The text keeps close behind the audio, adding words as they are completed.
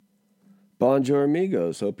Bonjour,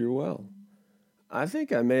 amigos. Hope you're well. I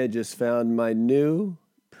think I may have just found my new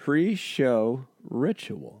pre-show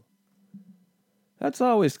ritual. That's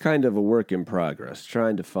always kind of a work in progress,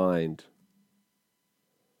 trying to find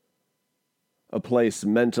a place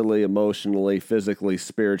mentally, emotionally, physically,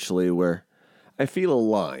 spiritually where I feel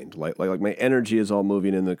aligned, like my energy is all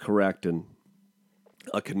moving in the correct and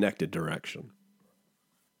a connected direction.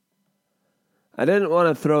 I didn't want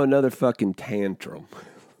to throw another fucking tantrum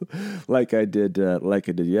like I did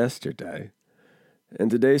yesterday. And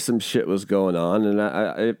today some shit was going on, and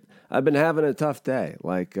I've been having a tough day.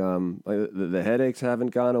 The headaches haven't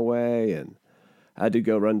gone away, and I had to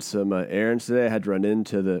go run some errands today. I had to run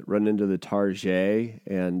into the Target,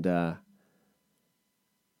 and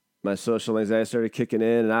my social anxiety started kicking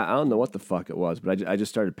in, and I don't know what the fuck it was, but I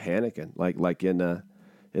just started panicking, like in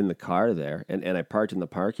the car there, and I parked in the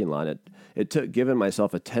parking lot. It took giving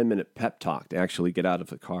myself a 10-minute pep talk to actually get out of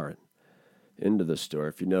the car and into the store,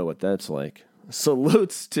 if you know what that's like.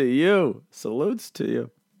 Salutes to you. Salutes to you.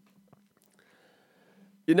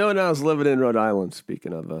 You know, when I was living in Rhode Island,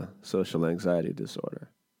 speaking of social anxiety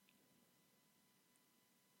disorder,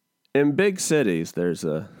 in big cities, there's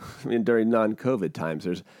during non-COVID times,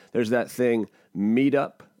 there's that thing,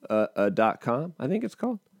 meetup.com, I think it's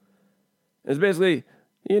called. It's basically,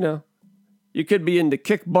 you could be into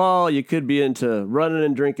kickball, you could be into running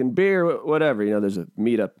and drinking beer, whatever. There's a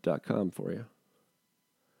meetup.com for you.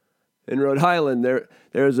 In Rhode Island,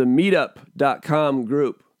 there's a meetup.com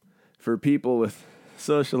group for people with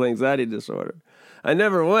social anxiety disorder. I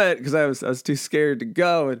never went because I was too scared to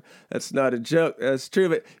go, and that's not a joke. That's true.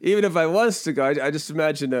 But even if I was to go, I just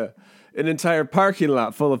imagine an entire parking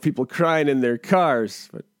lot full of people crying in their cars.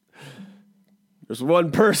 But there's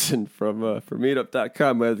one person from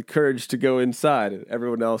meetup.com who had the courage to go inside, and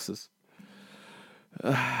everyone else is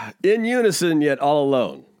in unison yet all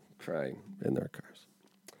alone, crying in their cars.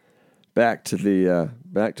 Back to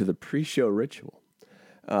the pre-show ritual.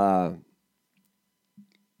 I'm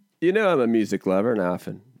a music lover, and I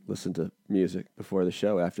often listen to music before the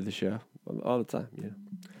show, after the show, all the time.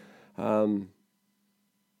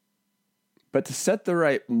 But to set the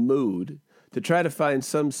right mood, to try to find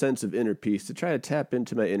some sense of inner peace, to try to tap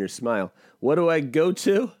into my inner smile, what do I go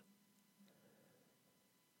to?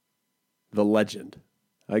 The legend.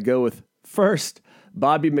 I go with, first,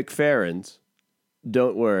 Bobby McFerrin's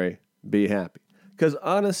Don't Worry, Be Happy. Because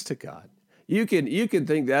honest to God, you can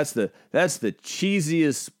think that's the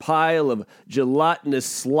cheesiest pile of gelatinous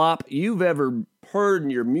slop you've ever heard in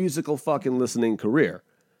your musical fucking listening career.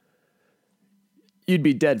 You'd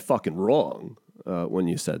be dead fucking wrong when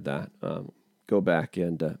you said that. Go back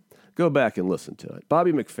and listen to it.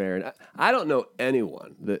 Bobby McFerrin. I don't know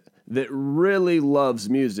anyone that really loves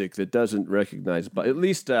music that doesn't recognize, but at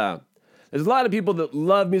least there's a lot of people that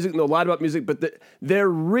love music, know a lot about music, but they're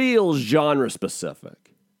real genre specific.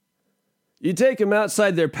 You take them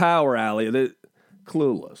outside their power alley, they're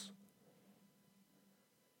clueless.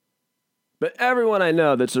 But everyone I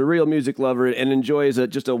know that's a real music lover and enjoys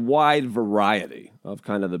just a wide variety of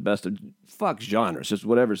kind of the best of genres, just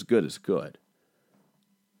whatever's good is good.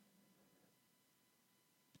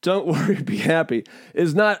 Don't Worry, Be Happy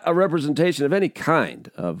is not a representation of any kind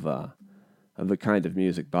of the kind of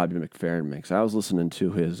music Bobby McFerrin makes. I was listening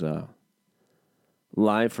to his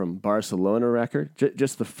Live from Barcelona record.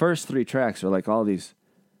 Just the first 3 tracks are like all these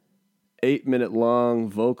 8-minute long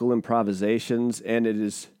vocal improvisations, and it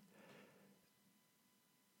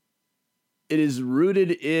is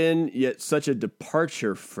rooted in, yet such a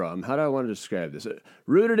departure from, how do I want to describe this?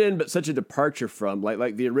 Rooted in, but such a departure from,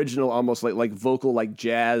 like the original, almost like vocal, like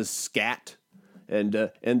jazz, scat, and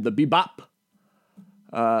the bebop.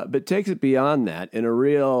 But takes it beyond that in a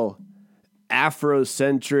real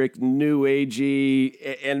Afrocentric, new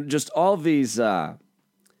agey, and just all these, all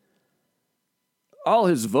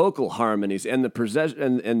his vocal harmonies and the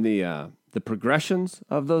progressions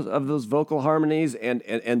of those vocal harmonies and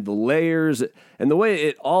the layers and the way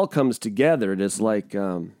it all comes together. It is like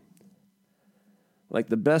the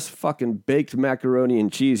best fucking baked macaroni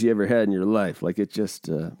and cheese you ever had in your life. Like it just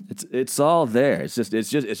it's all there. It's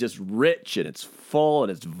just rich and it's full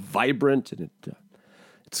and it's vibrant and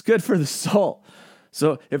it's good for the soul.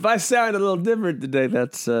 So if I sound a little different today,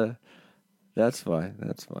 that's fine. That's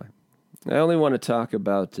fine. I only want to talk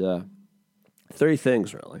about 3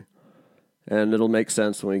 things really. And it'll make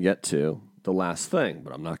sense when we get to the last thing,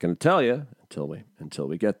 but I'm not going to tell you until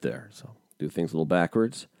we get there. So do things a little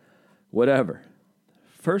backwards. Whatever.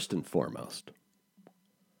 First and foremost,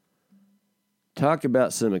 talk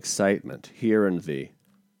about some excitement here in the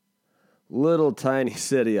little tiny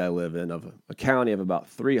city I live in, of a county of about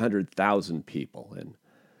 300,000 people. And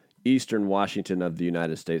eastern Washington of the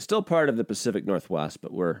United States. Still part of the Pacific Northwest,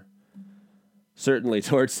 but we're certainly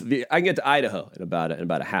towards the... I can get to Idaho in about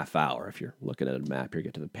a half hour. If you're looking at a map, you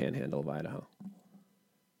get to the panhandle of Idaho.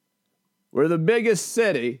 We're the biggest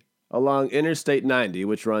city along Interstate 90,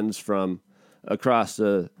 which runs from across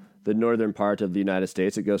the northern part of the United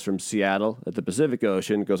States. It goes from Seattle at the Pacific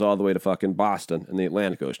Ocean, goes all the way to fucking Boston in the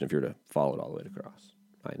Atlantic Ocean if you're to follow it all the way across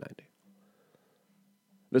I-90.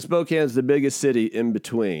 But Spokane's the biggest city in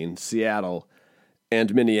between Seattle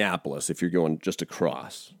and Minneapolis if you're going just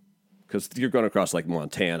across. Because you're going across like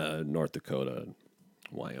Montana, North Dakota,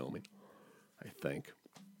 Wyoming, I think.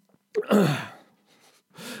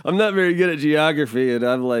 I'm not very good at geography, and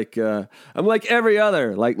I'm like every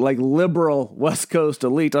other like liberal West Coast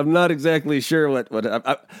elite. I'm not exactly sure what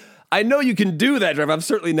I know you can do that drive. I've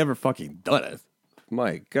certainly never fucking done it.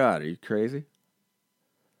 My God, are you crazy?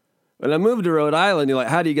 When I moved to Rhode Island, you're like,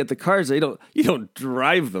 how do you get the cars? You don't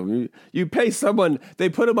drive them. You pay someone. They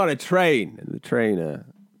put them on a train, and the train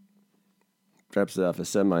drops it off a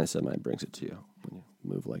semi brings it to you when you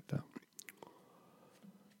move like that.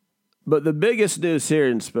 But the biggest news here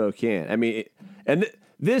in Spokane, I mean,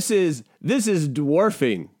 this is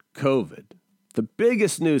dwarfing COVID. The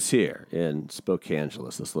biggest news here in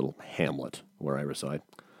Spokangeles, this little hamlet where I reside,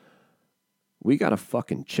 we got a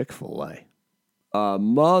fucking Chick-fil-A. A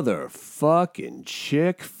motherfucking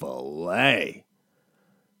Chick-fil-A.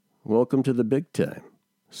 Welcome to the big time,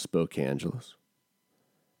 Spokangeles.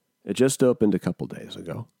 It just opened a couple days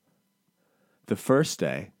ago. The first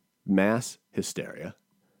day, mass hysteria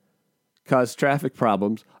caused traffic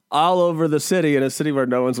problems all over the city in a city where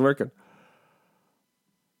no one's working.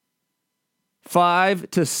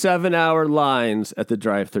 5 to 7 hour lines at the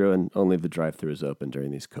drive-thru, and only the drive-thru is open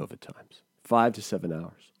during these COVID times. 5 to 7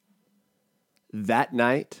 hours. That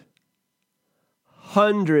night,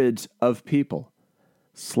 hundreds of people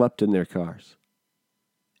slept in their cars.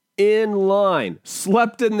 In line,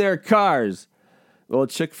 slept in their cars. Well,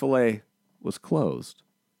 Chick-fil-A was closed.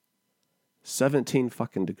 17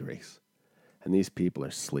 fucking degrees. And these people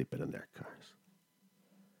are sleeping in their cars.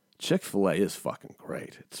 Chick-fil-A is fucking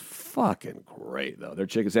great. It's fucking great, though. Their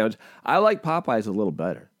chicken sandwich. I like Popeyes a little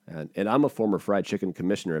better. And I'm a former fried chicken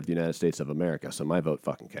commissioner of the United States of America, so my vote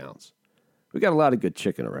fucking counts. We got a lot of good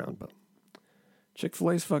chicken around, but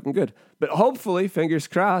Chick-fil-A is fucking good. But hopefully, fingers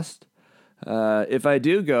crossed, if I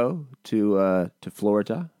do go to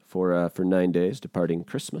Florida for 9 days, departing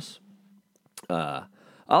Christmas,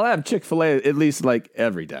 I'll have Chick-fil-A at least like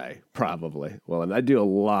every day, probably. Well, and I do a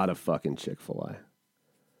lot of fucking Chick-fil-A.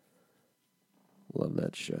 Love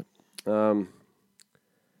that shit. So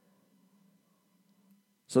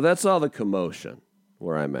that's all the commotion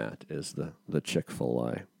where I'm at is the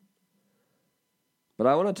Chick-fil-A. But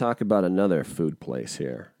I want to talk about another food place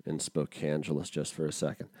here in Spokangeles just for a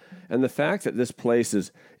second. And the fact that this place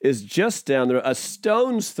is just down there, a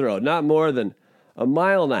stone's throw, not more than a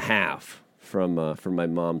mile and a half from my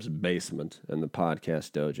mom's basement and the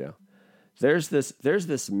podcast dojo. There's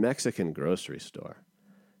this Mexican grocery store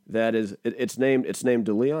that is it's named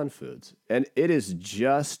De Leon Foods, and it is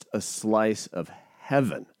just a slice of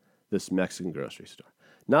heaven. This Mexican grocery store.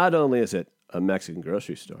 Not only is it a Mexican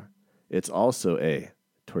grocery store, it's also a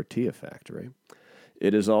tortilla factory.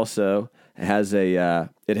 It is also has a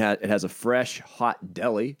fresh hot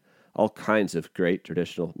deli, all kinds of great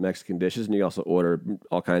traditional Mexican dishes, and you also order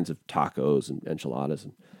all kinds of tacos and enchiladas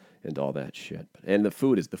and all that shit. And the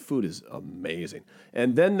food is amazing.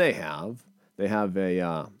 And then they have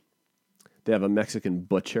a Mexican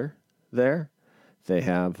butcher there. They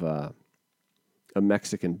have a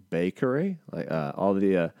Mexican bakery, like all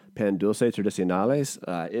the pan dulce tradicionales.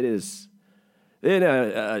 It is in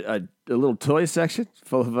a little toy section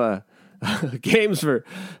full of games for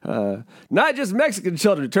not just Mexican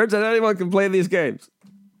children. It turns out anyone can play these games.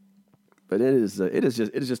 But it is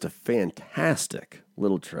just a fantastic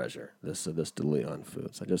little treasure. This De Leon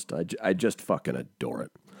Foods. I just fucking adore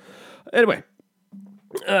it. Anyway,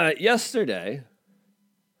 yesterday,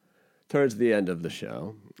 towards the end of the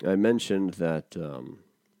show, I mentioned that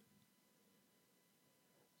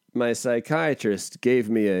my psychiatrist gave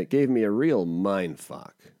me a real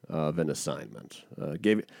mindfuck of an assignment.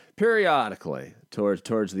 Periodically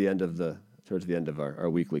towards the end of our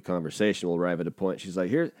weekly conversation, we'll arrive at a point. She's like,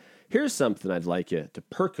 here's something I'd like you to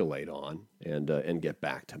percolate on and get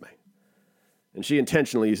back to me. And she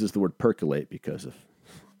intentionally uses the word percolate because of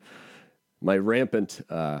my rampant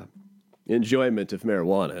enjoyment of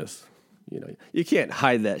marijuana. You can't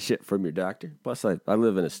hide that shit from your doctor. Plus, I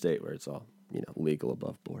live in a state where it's all, legal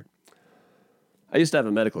above board. I used to have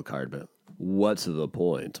a medical card, but what's the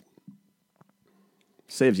point?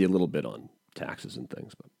 Saves you a little bit on taxes and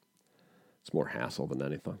things, but It's more hassle than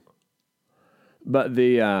anything. But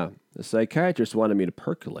the psychiatrist wanted me to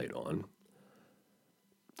percolate on,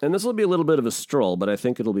 and this will be a little bit of a stroll, but I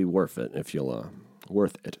think it'll be worth it if you'll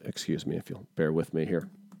bear with me here.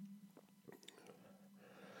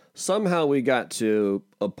 Somehow we got to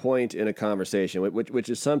a point in a conversation, which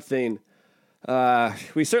is something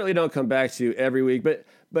we certainly don't come back to every week, but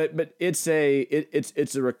it's a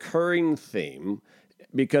recurring theme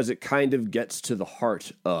because it kind of gets to the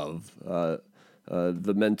heart of the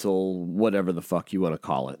mental whatever the fuck you want to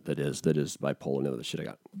call it that is bipolar and other shit I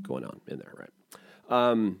got going on in there, right?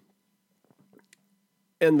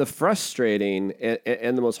 And the frustrating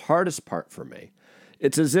and the most hardest part for me,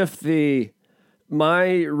 it's as if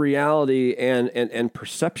my reality and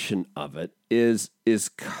perception of it is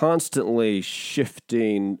constantly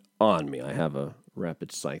shifting on me. I have a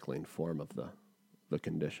rapid cycling form of the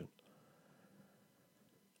condition.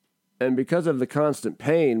 And because of the constant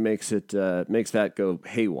pain makes that go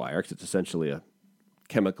haywire, because it's essentially a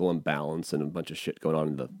chemical imbalance and a bunch of shit going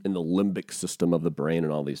on in the limbic system of the brain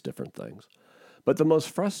and all these different things. But the most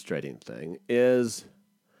frustrating thing is,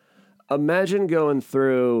 imagine going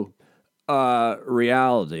through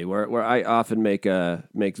reality where I often make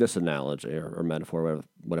this analogy or metaphor,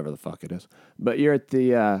 whatever the fuck it is. But you're at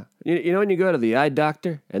the you know when you go to the eye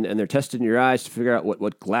doctor and they're testing your eyes to figure out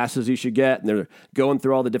what glasses you should get, and they're going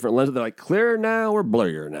through all the different lenses. They're like, clear now or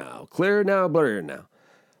blurrier now, clear now, blurrier now.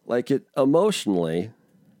 Like, it emotionally,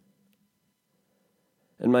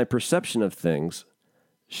 and my perception of things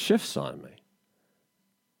shifts on me.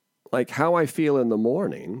 Like, how I feel in the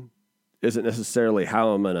morning isn't necessarily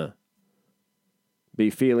how I'm going to be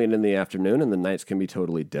feeling in the afternoon, and the nights can be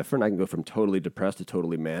totally different. I can go from totally depressed to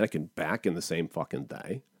totally manic and back in the same fucking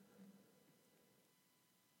day.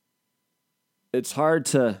 It's hard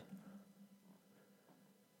to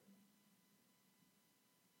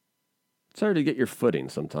get your footing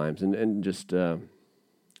sometimes, and just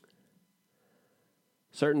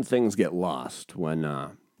certain things get lost when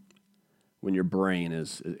your brain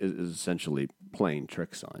is essentially playing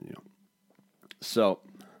tricks on you. So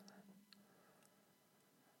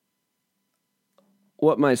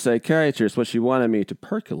what my psychiatrist, what she wanted me to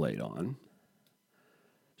percolate on,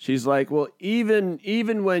 she's like, well,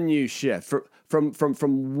 even when you shift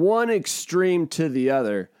from one extreme to the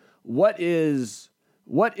other, what is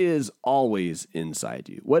always inside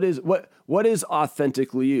you? What is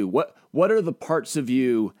authentically you? What are the parts of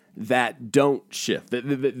you that don't shift,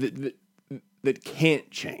 that can't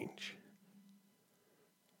change?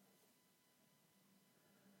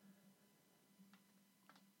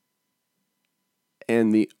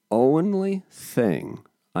 And the only thing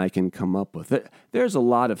I can come up with, there's a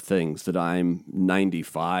lot of things that I'm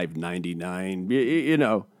 95,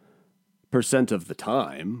 99, percent of the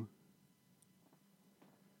time,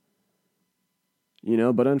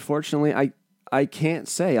 but unfortunately I can't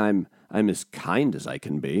say I'm as kind as I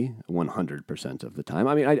can be 100% of the time.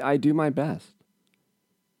 I mean, I do my best.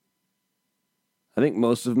 I think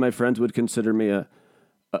most of my friends would consider me a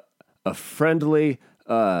friendly,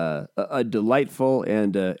 a delightful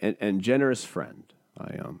and generous friend.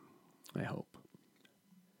 I hope.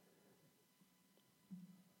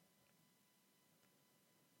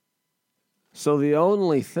 So the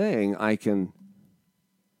only thing I can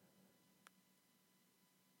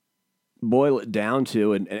boil it down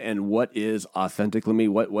to, and what is authentically me,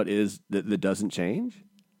 what is that doesn't change?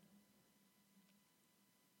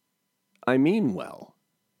 I mean well.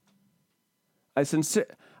 I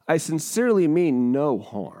sincerely mean no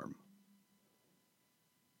harm.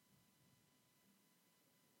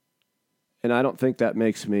 And I don't think that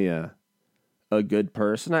makes me a good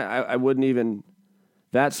person. I wouldn't even,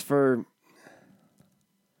 that's for,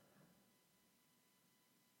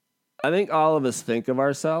 I think all of us think of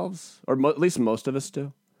ourselves, or at least most of us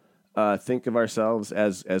do, think of ourselves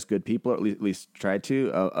as good people, or at least try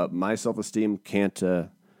to. My self-esteem can't or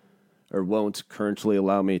won't currently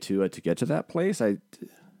allow me to get to that place.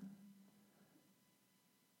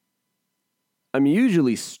 I'm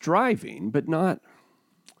usually striving, but not.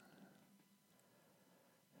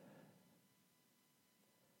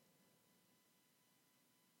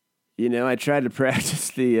 I try to practice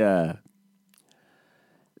the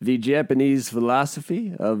Japanese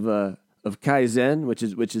philosophy of Kaizen, which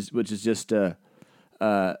is just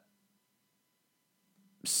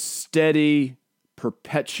steady,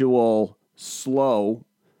 perpetual, slow,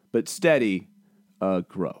 but steady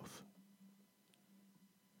growth.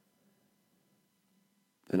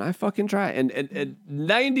 And I fucking try, and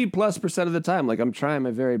 90+% of the time, like, I'm trying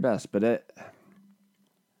my very best, but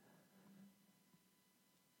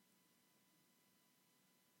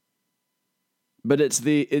But it's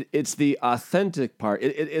the authentic part.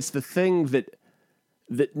 It's the thing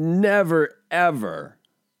that never ever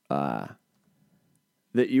that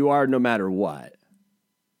you are no matter what.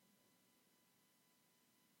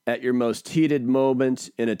 At your most heated moment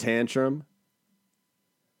in a tantrum,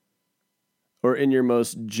 or in your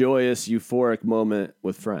most joyous, euphoric moment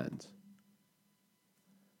with friends.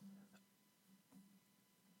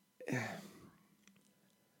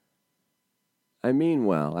 I mean,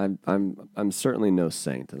 well, I'm certainly no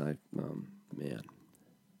saint, and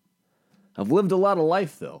I've lived a lot of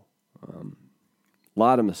life though, a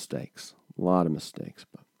lot of mistakes,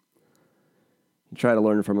 but you try to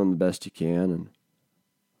learn from them the best you can, and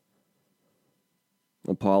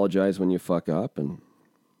apologize when you fuck up. And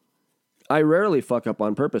I rarely fuck up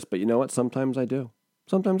on purpose, but you know what? Sometimes I do.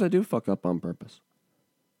 Sometimes I do fuck up on purpose.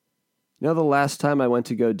 You know, the last time I went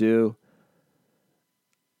to go do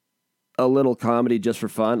a little comedy just for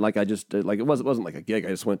fun, like it wasn't like a gig. I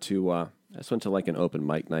just went to like an open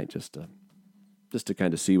mic night just to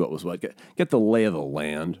kind of see what was what, get the lay of the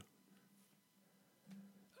land.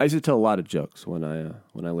 I used to tell a lot of jokes when I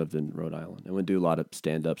lived in Rhode Island, and would do a lot of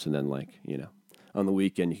stand-ups, and then on the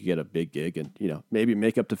weekend you could get a big gig and maybe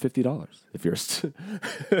make up to $50 if you're.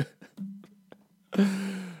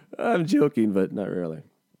 I'm joking, but not really.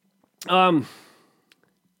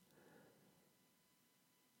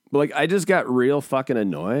 But I just got real fucking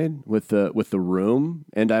annoyed with the room,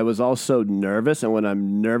 and I was also nervous. And when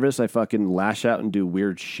I'm nervous, I fucking lash out and do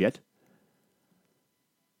weird shit.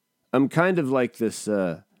 I'm kind of like this.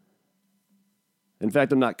 In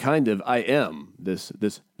fact, I'm not kind of. I am this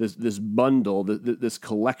bundle, this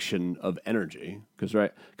collection of energy.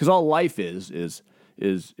 Because all life is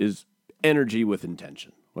energy with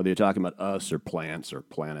intention. Whether you're talking about us or plants or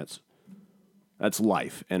planets, that's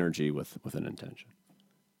life, energy with an intention.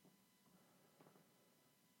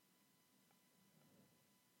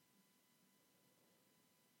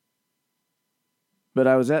 But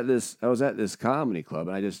I was at this comedy club,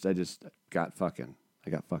 and I just got fucking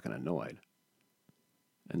annoyed.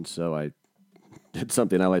 And so I did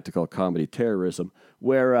something I like to call comedy terrorism,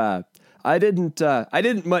 where I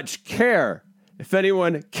didn't much care if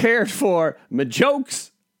anyone cared for my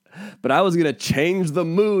jokes, but I was gonna change the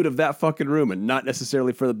mood of that fucking room, and not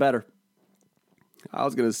necessarily for the better. I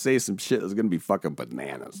was gonna say some shit that was gonna be fucking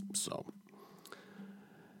bananas. So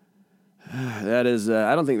that is,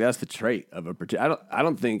 I don't think that's the trait of a particular.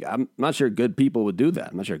 I'm not sure good people would do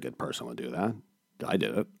that. I'm not sure a good person would do that. I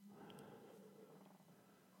did it.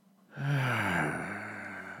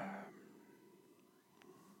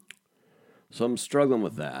 So I'm struggling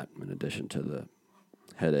with that, in addition to the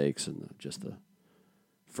headaches and just the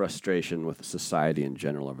frustration with society in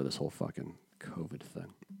general over this whole fucking COVID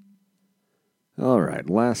thing. All right,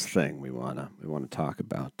 last thing we wanna talk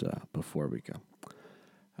about before we go.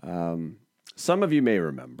 Some of you may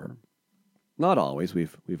remember, not always.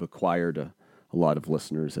 We've acquired a lot of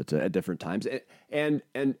listeners at different times, and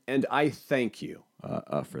I thank you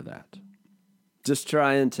for that. Just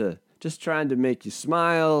trying to make you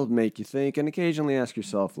smile, make you think, and occasionally ask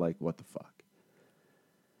yourself, like, what the fuck?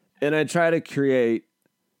 And I try to create,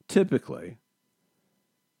 typically,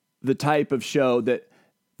 the type of show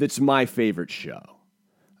that's my favorite show.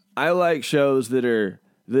 I like shows that are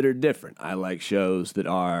different. I like shows that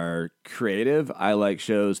are creative. I like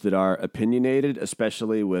shows that are opinionated,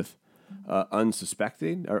 especially with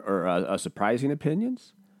unsuspecting or surprising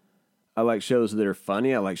opinions. I like shows that are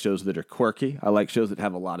funny. I like shows that are quirky. I like shows that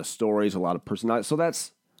have a lot of stories, a lot of personality. So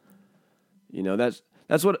that's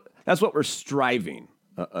what we're striving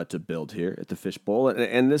to build here at the Fishbowl.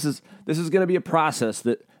 And this is going to be a process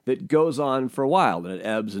that goes on for a while, and it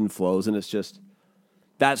ebbs and flows, and it's just,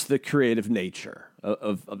 that's the creative nature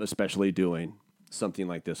of especially doing something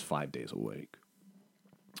like this 5 days a week.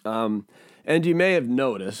 And you may have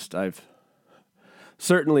noticed I've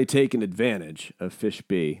certainly taken advantage of Fish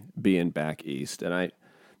B being back east, and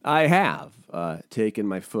I have taken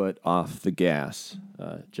my foot off the gas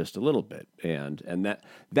just a little bit, and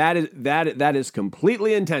that is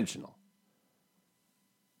completely intentional.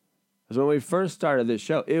 Because when we first started this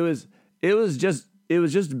show, it was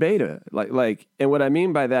just beta, like, and what I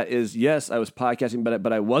mean by that is, yes, I was podcasting,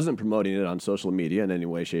 but I wasn't promoting it on social media in any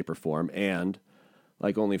way, shape, or form, and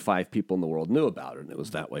like only 5 people in the world knew about it, and it was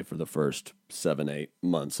that way for the first 7-8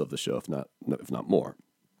 months of the show, if not more.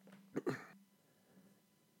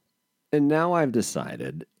 And now I've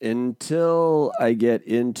decided, until I get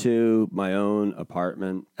into my own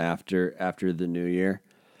apartment after the new year,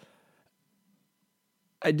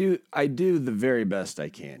 I do the very best I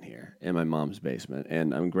can here in my mom's basement,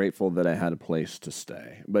 and I'm grateful that I had a place to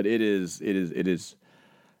stay. But it is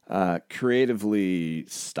creatively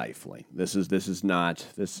stifling. This is not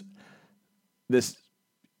this.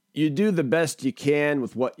 You do the best you can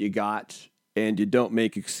with what you got, and you don't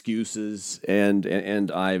make excuses.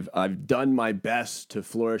 And I've done my best to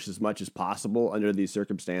flourish as much as possible under these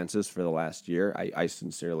circumstances for the last year. I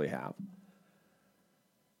sincerely have.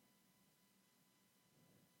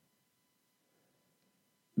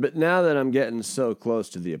 But now that I'm getting so close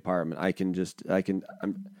to the apartment, I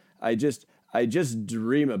just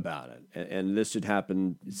dream about it, and this should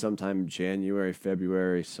happen sometime January,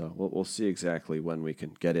 February. So we'll see exactly when we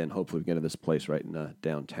can get in. Hopefully, we can get to this place right in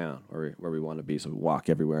downtown where we want to be. So we walk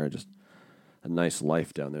everywhere, just a nice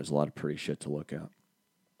life down there. There's a lot of pretty shit to look at.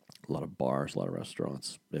 A lot of bars, a lot of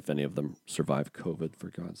restaurants. If any of them survived COVID, for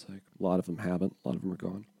God's sake, a lot of them haven't. A lot of them are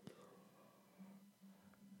gone.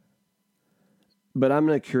 But I'm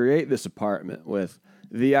going to create this apartment with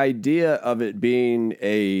the idea of it being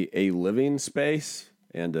a living space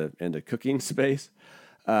and a cooking space.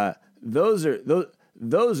 Those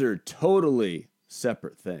are totally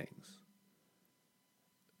separate things.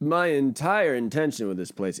 My entire intention with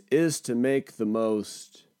this place is to make the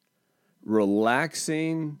most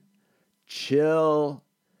relaxing, chill,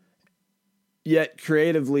 yet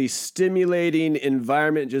creatively stimulating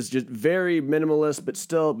environment, just very minimalist, but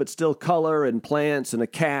still color and plants and a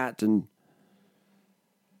cat. And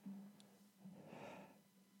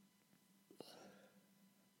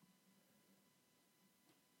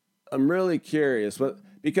I'm really curious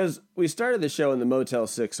because we started the show in the Motel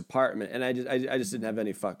 6 apartment, and I just didn't have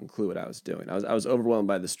any fucking clue what I was doing. I was overwhelmed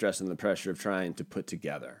by the stress and the pressure of trying to put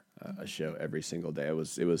together a show every single day.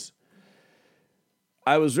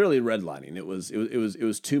 I was really redlining. It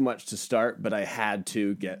was too much to start, but I had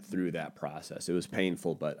to get through that process. It was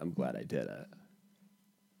painful, but I'm glad I did it.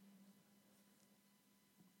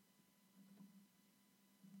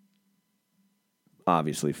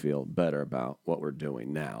 Obviously feel better about what we're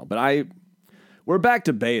doing now. But we're back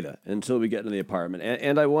to beta until we get into the apartment.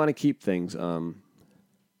 And I want to keep things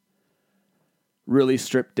really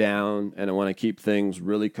stripped down, and I want to keep things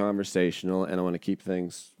really conversational, and I want to keep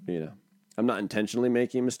things, I'm not intentionally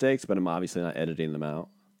making mistakes, but I'm obviously not editing them out.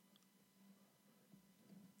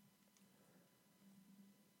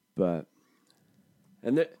 But,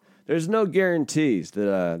 and there's no guarantees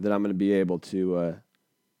that I'm going to be able to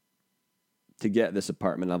get this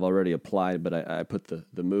apartment. I've already applied, but I put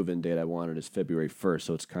the move-in date I wanted as February 1st,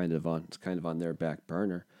 so it's kind of on their back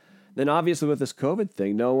burner. Then obviously with this COVID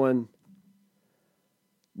thing, no one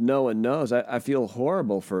knows. I feel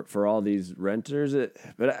horrible for all these renters,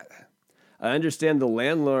 but I understand the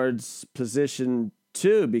landlord's position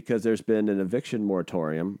too, because there's been an eviction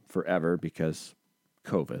moratorium forever because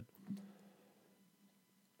COVID.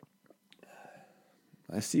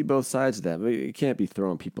 I see both sides of that. You can't be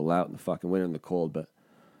throwing people out in the fucking winter in the cold, but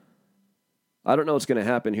I don't know what's going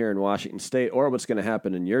to happen here in Washington State or what's going to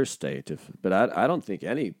happen in your state. But I don't think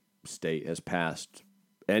any state has passed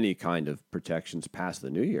any kind of protections past the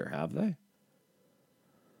new year, have they?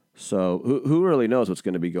 So who really knows what's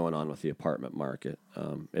going to be going on with the apartment market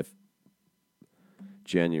if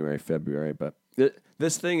January, February. But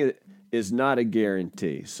this thing is not a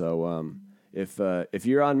guarantee. So if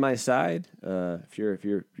you're on my side, if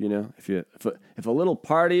a little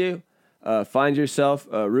part of you finds yourself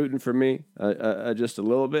rooting for me just a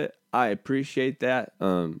little bit, I appreciate that.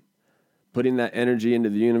 Putting that energy into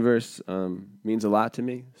the universe means a lot to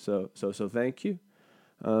me. So thank you.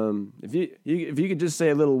 If you could just say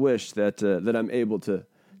a little wish that I'm able to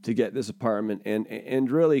get this apartment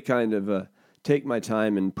and really kind of take my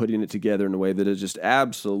time in putting it together in a way that is just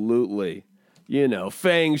absolutely,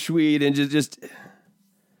 feng shui and just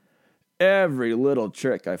every little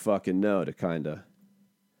trick I fucking know to kind of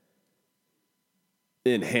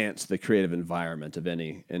enhance the creative environment of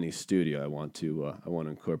any studio I want to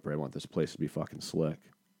incorporate. I want this place to be fucking slick.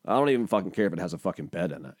 I don't even fucking care if it has a fucking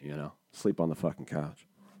bed in it, Sleep on the fucking couch.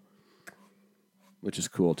 Which is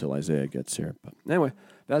cool till Isaiah gets here. But anyway,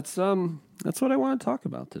 that's what I want to talk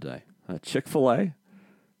about today. Chick-fil-A,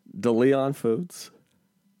 DeLeon Foods,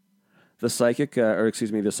 the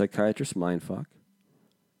psychiatrist mindfuck,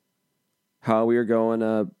 how we are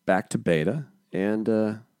going back to beta, and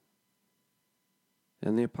the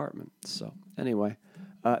apartment. So anyway,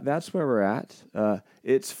 that's where we're at.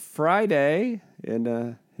 It's Friday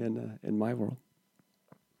in my world.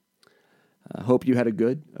 I hope you had a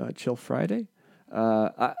good chill Friday.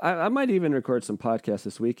 I might even record some podcasts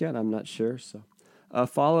this weekend. I'm not sure. So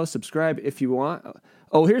follow, subscribe if you want.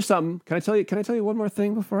 Oh, here's something. Can I tell you one more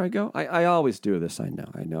thing before I go? I always do this. I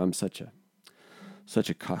know. I'm such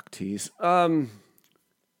a cock tease.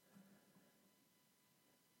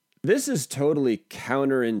 This is totally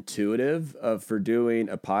counterintuitive for doing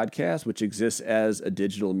a podcast, which exists as a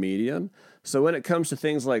digital medium. So when it comes to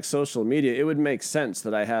things like social media, it would make sense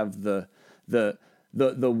that I have the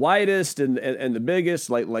widest and the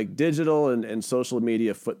biggest like digital and social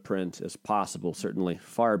media footprint as possible. Certainly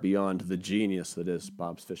far beyond the genius that is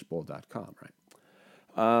bobsfishbowl.com,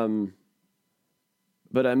 right?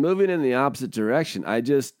 But I'm moving in the opposite direction. I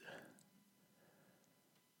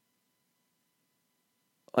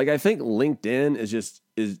think LinkedIn is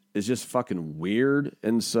just fucking weird,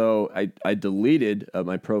 and so I deleted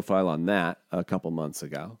my profile on that a couple months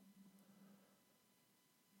ago.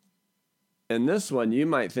 And this one you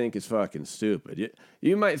might think is fucking stupid.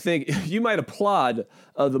 You might think you might applaud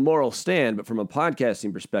the moral stand, but from a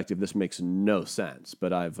podcasting perspective, this makes no sense.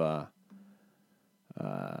 But I've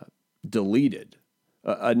deleted,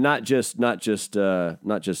 not just kind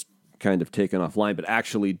of taken offline, but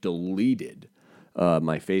actually deleted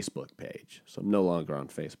my Facebook page. So I'm no longer on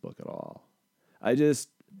Facebook at all.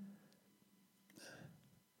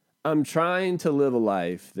 I'm trying to live a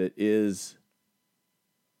life that is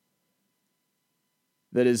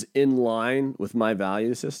in line with my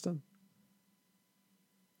value system.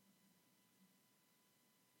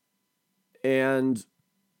 And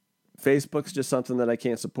Facebook's just something that I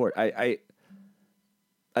can't support. I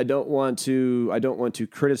don't want to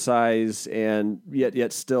criticize, and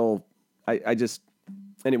yet still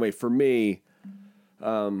anyway, for me,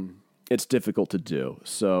 it's difficult to do.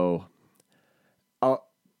 So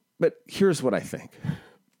but here's what I think.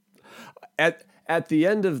 At the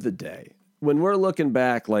end of the day, when we're looking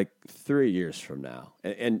back like 3 years from now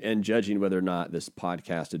and judging whether or not this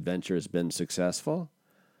podcast adventure has been successful,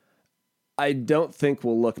 I don't think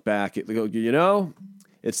we'll look back at,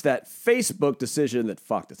 it's that Facebook decision that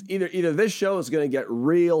fucked us. Either this show is going to get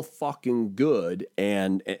real fucking good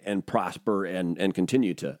and prosper and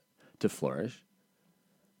continue to flourish,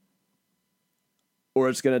 or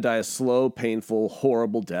it's going to die a slow, painful,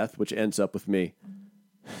 horrible death, which ends up with me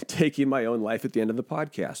taking my own life at the end of the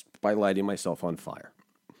podcast by lighting myself on fire.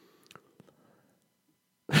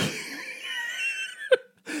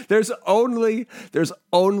 There's only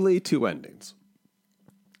two endings: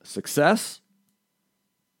 success,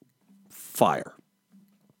 fire.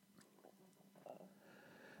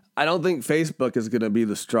 I don't think Facebook is going to be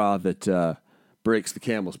the straw that breaks the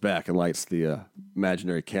camel's back and lights the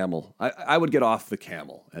imaginary camel. I would get off the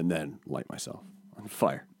camel and then light myself on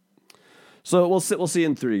fire. So we'll see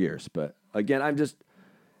in 3 years. But again,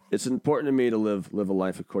 it's important to me to live a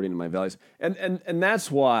life according to my values. And that's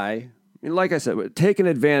why, like I said, we're taking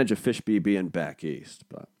advantage of Fishbee being back east.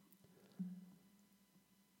 But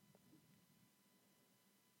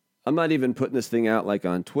I'm not even putting this thing out like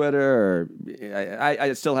on Twitter.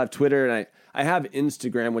 I still have Twitter, and I have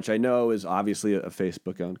Instagram, which I know is obviously a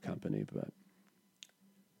Facebook-owned company, but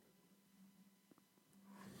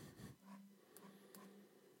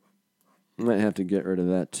I might have to get rid of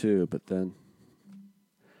that too. But then,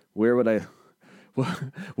 where would I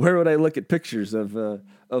look at pictures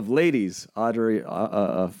of ladies, Audrey,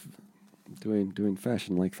 doing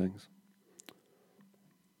fashion-like things?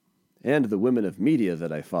 And the women of media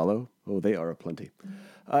that I follow, they are aplenty.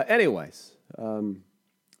 Anyways,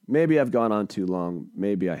 maybe I've gone on too long.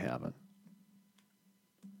 Maybe I haven't.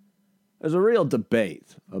 There's a real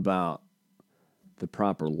debate about the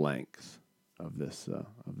proper length of this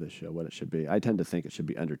show, what it should be. I tend to think it should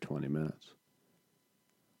be under 20 minutes.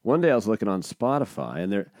 One day I was looking on Spotify,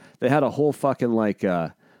 and they had a whole fucking like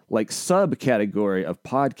subcategory of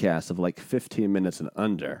podcasts of like 15 minutes and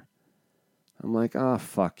under. I'm like,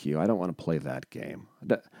 fuck you. I don't want to play that game.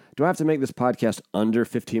 Do I have to make this podcast under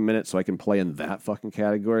 15 minutes so I can play in that fucking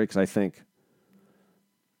category? Because I think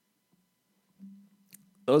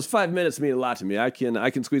those 5 minutes mean a lot to me. I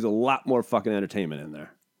can squeeze a lot more fucking entertainment in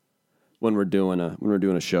there when we're doing a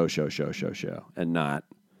show, and not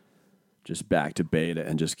just back to beta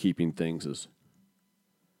and just keeping things as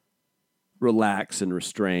relaxed and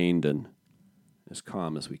restrained and as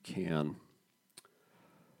calm as we can.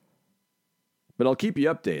 But I'll keep you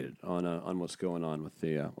updated on what's going on with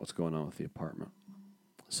the apartment.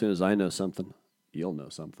 As soon as I know something, you'll know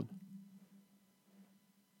something.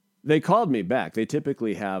 They called me back. They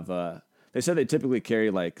typically have. They said they typically carry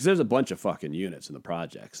because there's a bunch of fucking units in the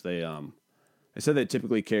projects. They said they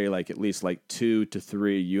typically carry at least 2 to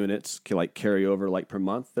 3 units carry over per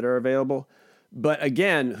month that are available. But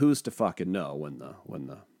again, who's to fucking know when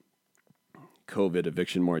the COVID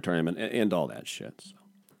eviction moratorium and all that shit. So.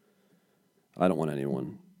 I don't want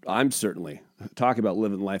anyone. I'm certainly talking about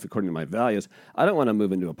living life according to my values. I don't want to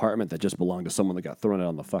move into an apartment that just belonged to someone that got thrown out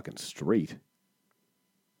on the fucking street.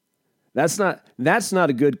 That's not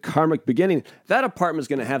a good karmic beginning. That apartment's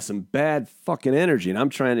going to have some bad fucking energy, and I'm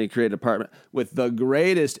trying to create an apartment with the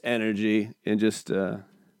greatest energy and just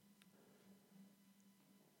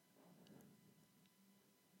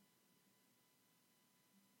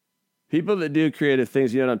people that do creative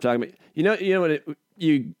things. You know what I'm talking about. You know what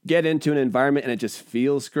you get into an environment and it just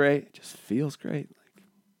feels great. It just feels great.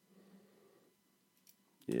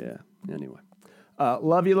 Like, yeah. Anyway,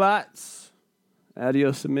 love you lots.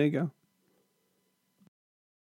 Adios, amigo.